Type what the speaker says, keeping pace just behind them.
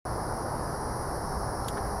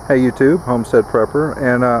Hey YouTube, Homestead Prepper,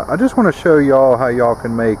 and I just want to show y'all how y'all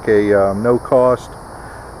can make a no-cost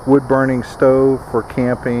wood burning stove for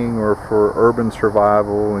camping or for urban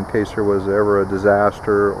survival in case there was ever a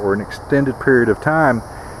disaster or an extended period of time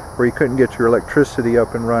where you couldn't get your electricity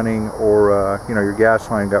up and running, or you know, your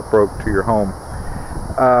gas line got broke to your home.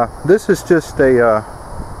 This is just a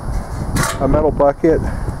metal bucket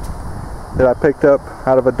that I picked up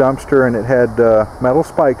out of a dumpster, and it had metal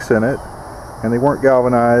spikes in it, and they weren't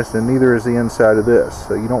galvanized, and neither is the inside of this.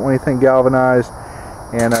 So you don't want anything galvanized,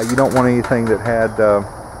 and you don't want anything that had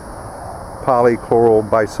polychloral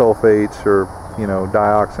bisulfates or, you know,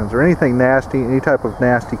 dioxins or anything nasty, any type of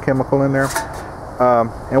nasty chemical in there.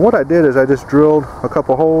 And what I did is I just drilled a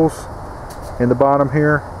couple holes in the bottom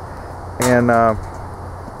here, and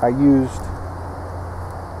I used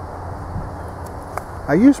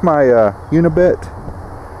my unibit.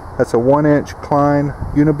 That's a 1-inch Klein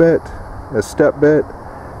unibit, a step bit.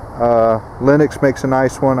 Lennox makes a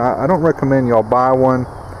nice one. I don't recommend y'all buy one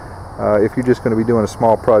if you're just going to be doing a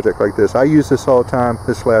small project like this. I use this all the time.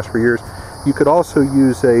 This lasts for years. You could also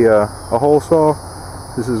use a hole saw.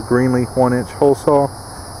 This is Greenlee 1-inch hole saw.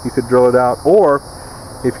 You could drill it out, or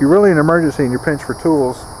if you're really in an emergency and you're pinched for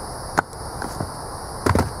tools,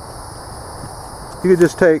 you could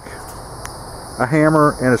just take a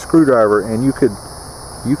hammer and a screwdriver, and you could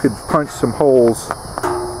punch some holes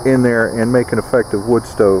in there and make an effective wood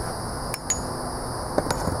stove.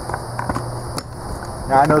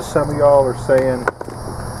 Now I know some of y'all are saying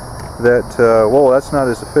that well, that's not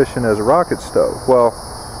as efficient as a rocket stove. Well,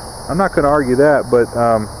 I'm not going to argue that, but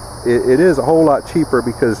it is a whole lot cheaper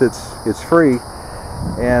because it's free,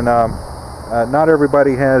 and not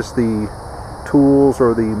everybody has the tools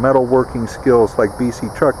or the metalworking skills like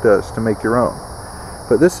BC Truck does to make your own.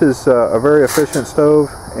 But this is a very efficient stove,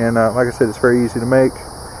 and like I said, it's very easy to make.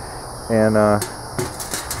 And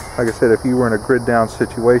like I said, if you were in a grid down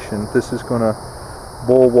situation, this is going to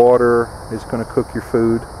boil water, it's going to cook your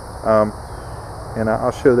food, and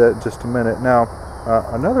I'll show that in just a minute. Now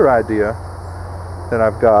another idea that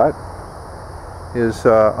I've got is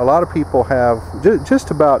a lot of people have,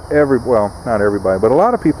 just about well, not everybody, but a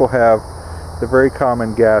lot of people have the very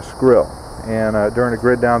common gas grill. And during a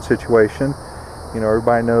grid down situation, you know,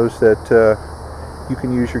 everybody knows that you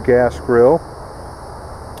can use your gas grill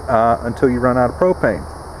until you run out of propane.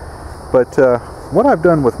 But what I've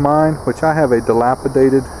done with mine, which I have a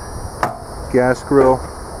dilapidated gas grill,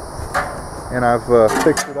 and I've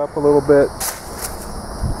fixed it up a little bit,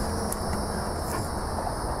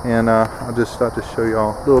 and I'll just show you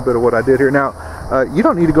all a little bit of what I did here. Now you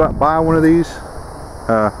don't need to go out and buy one of these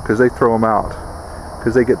because they throw them out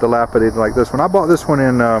because they get dilapidated like this one. I bought this one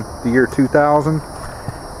in the year 2000,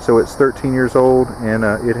 so it's 13 years old, and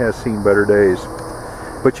it has seen better days.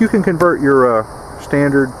 But you can convert your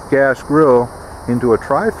standard gas grill into a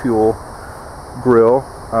tri-fuel grill.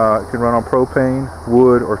 It can run on propane,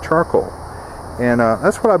 wood, or charcoal. And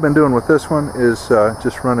that's what I've been doing with this one, is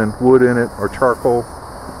just running wood in it or charcoal,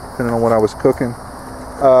 depending on what I was cooking.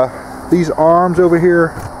 These arms over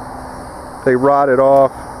here, they rotted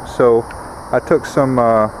off, so I took some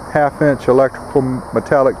 1/2-inch electrical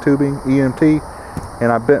metallic tubing, EMT,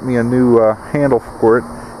 and I bent me a new handle for it.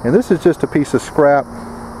 And this is just a piece of scrap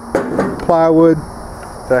plywood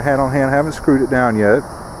that I had on hand. I haven't screwed it down yet.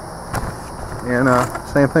 And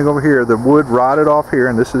same thing over here. The wood rotted off here,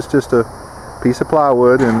 and this is just a piece of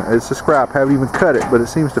plywood, and it's a scrap. I haven't even cut it, but it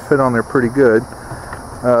seems to fit on there pretty good.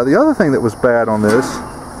 The other thing that was bad on this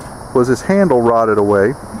was this handle rotted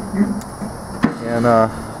away. And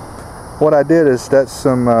what I did is, that's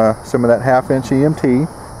some of that 1/2-inch EMT,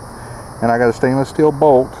 and I got a stainless steel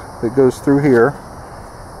bolt that goes through here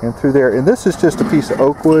and through there. And this is just a piece of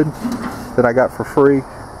oak wood that I got for free.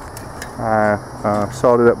 I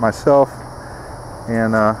sawed it up myself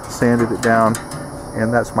and sanded it down,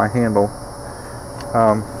 and that's my handle.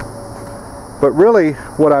 But really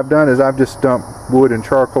what I've done is I've just dumped wood and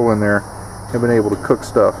charcoal in there and been able to cook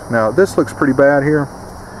stuff. Now this looks pretty bad here,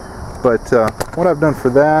 but what I've done for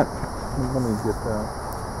that, let me get that.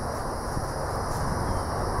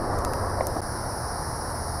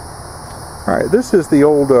 Alright, this is the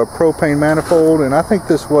old propane manifold, and I think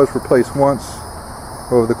this was replaced once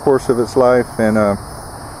over the course of its life, and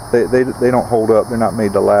they don't hold up. They're not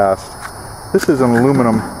made to last. This is an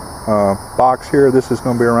aluminum box here. This is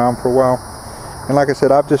going to be around for a while. And like I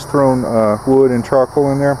said, I've just thrown wood and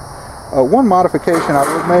charcoal in there. One modification I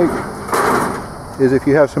would make is, if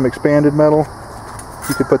you have some expanded metal,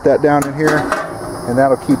 you could put that down in here, and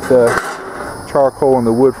that'll keep the charcoal and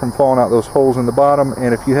the wood from falling out those holes in the bottom.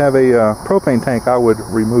 And if you have a propane tank, I would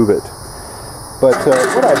remove it. But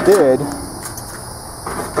what I did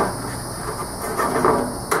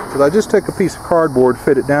I just took a piece of cardboard,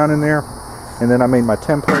 fit it down in there, and then I made my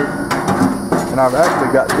template. And I've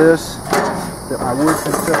actually got this that my wood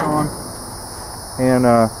can sit on. And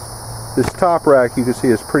this top rack, you can see,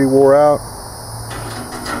 is pretty wore out.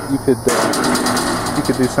 You could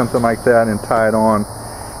do something like that and tie it on.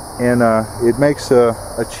 And it makes a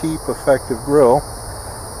cheap, effective grill.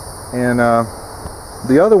 And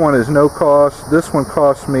the other one is no cost. This one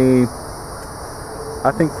cost me,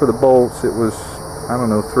 I think for the bolts, it was, I don't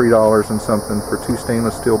know, $3 and something for 2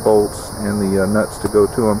 stainless steel bolts and the nuts to go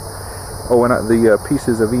to them. Oh, and the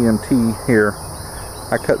pieces of EMT here,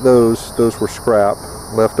 I cut those. Those were scrap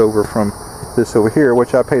left over from this over here,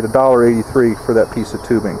 which I paid $1.83 for that piece of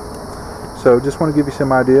tubing. So just want to give you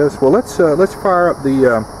some ideas. Well, let's fire up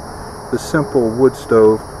the simple wood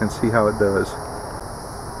stove and see how it does.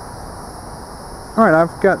 All right,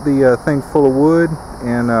 I've got the thing full of wood,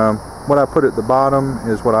 and what I put at the bottom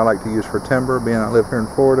is what I like to use for timber. Being I live here in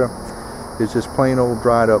Florida, is just plain old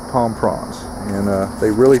dried up palm fronds, and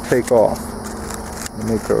they really take off.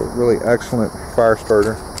 They make a really excellent fire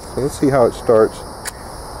starter. So let's see how it starts.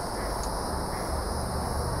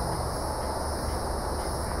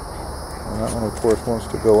 And that one, of course, wants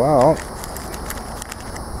to go out.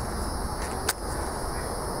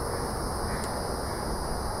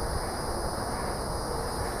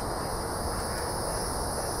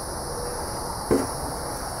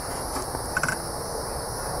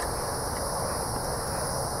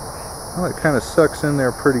 Well, it kind of sucks in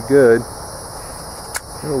there pretty good.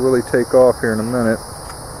 It'll really take off here in a minute.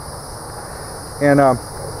 And I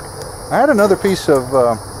had another piece of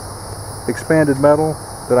expanded metal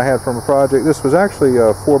that I had from a project. This was actually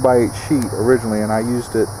a 4x8 sheet originally, and I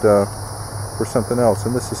used it for something else.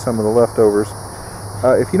 And this is some of the leftovers.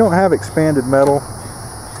 If you don't have expanded metal,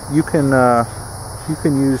 you can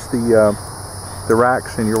use the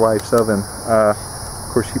racks in your wife's oven.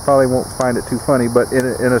 Of course, she probably won't find it too funny, but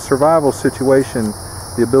in a survival situation,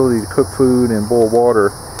 the ability to cook food and boil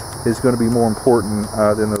water is going to be more important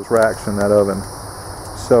than those racks in that oven.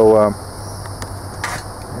 So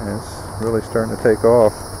yeah, it's really starting to take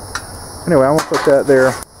off. Anyway, I'm going to put that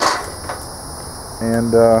there.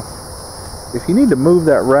 And if you need to move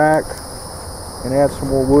that rack and add some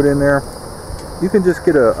more wood in there, you can just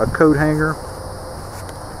get a coat hanger,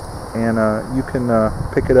 and you can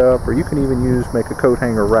pick it up, or you can even make a coat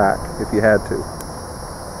hanger rack if you had to.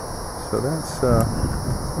 So that's,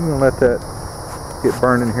 I'm going to let that get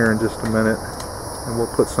burning here in just a minute, and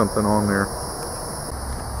we'll put something on there.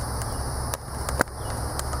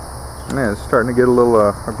 Man, it's starting to get a little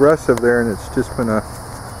aggressive there, and it's just been a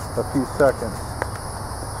few seconds.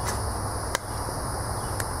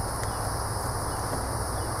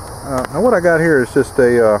 Now what I got here is just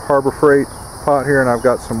a Harbor Freight pot here, and I've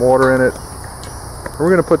got some water in it. We're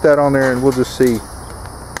going to put that on there, and we'll just see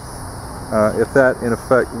if that in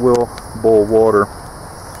effect will boil water.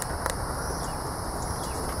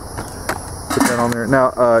 Put that on there.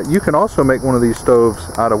 Now you can also make one of these stoves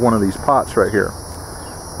out of one of these pots right here.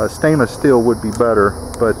 Stainless steel would be better,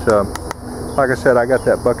 but like I said, I got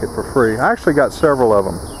that bucket for free. I actually got several of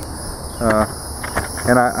them,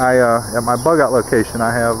 and I at my bug out location,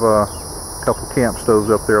 I have a couple camp stoves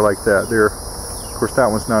up there like that. Of course, that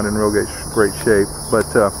one's not in real great shape, but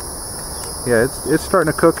yeah, it's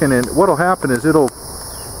starting to cook, and what'll happen is it'll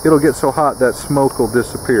get so hot that smoke will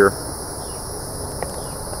disappear.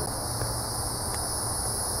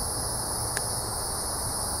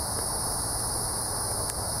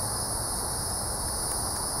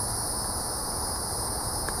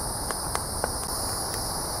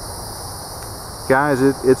 Guys,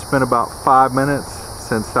 it's been about 5 minutes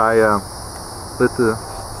since I lit the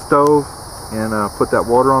stove and put that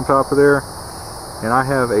water on top of there, and I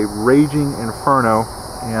have a raging inferno,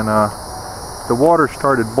 and the water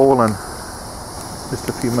started boiling just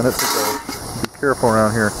a few minutes ago. Be careful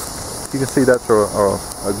around here. You can see that's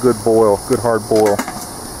a good boil, good hard boil.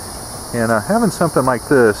 And having something like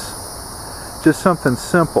this, just something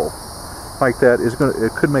simple like that,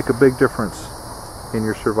 it could make a big difference in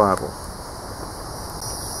your survival.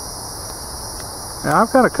 Now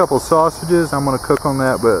I've got a couple sausages I'm going to cook on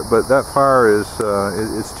that, but that fire is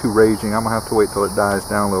it's too raging. I'm going to have to wait till it dies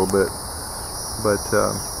down a little bit. But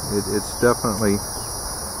it's definitely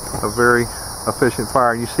a very efficient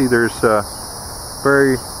fire. You see there's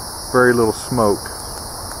very, very little smoke.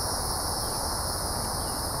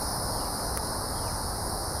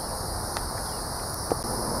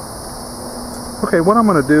 Okay, what I'm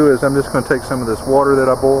going to do is I'm just going to take some of this water that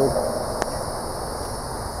I boiled,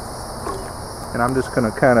 and I'm just going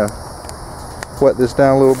to kind of wet this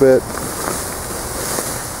down a little bit,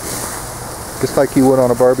 just like you would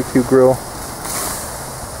on a barbecue grill.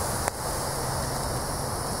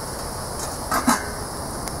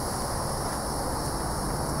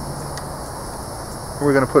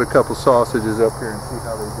 We're going to put a couple sausages up here and see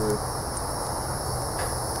how they do.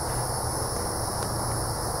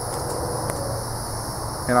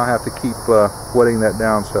 And I'll have to keep wetting that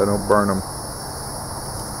down so I don't burn them.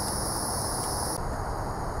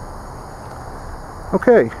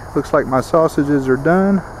 Okay, looks like my sausages are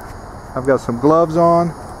done. I've got some gloves on.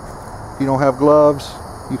 If you don't have gloves,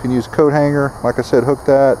 you can use a coat hanger. Like I said, hook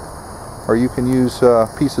that. Or you can use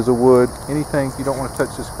pieces of wood. Anything, you don't want to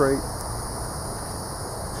touch this grate.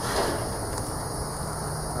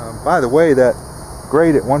 By the way, that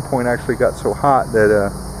grate at one point actually got so hot that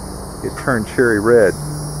it turned cherry red.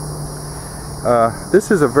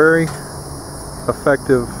 This is a very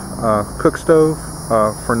effective cook stove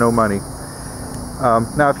for no money.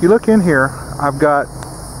 Now if you look in here, I've got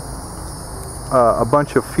a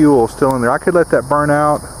bunch of fuel still in there. I could let that burn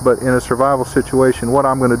out, but in a survival situation, what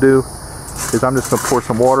I'm going to do is I'm just going to pour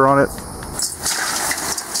some water on it.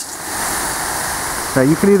 Now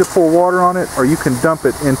you can either pour water on it, or you can dump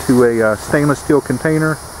it into a stainless steel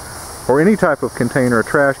container, or any type of container, a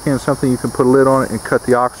trash can, something you can put a lid on it and cut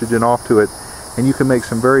the oxygen off to it, and you can make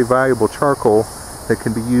some very valuable charcoal that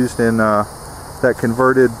can be used in that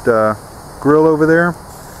converted grill over there,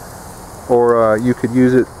 or you could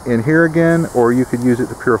use it in here again, or you could use it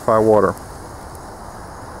to purify water.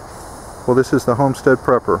 Well, this is the Homestead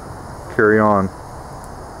Prepper. Carry on.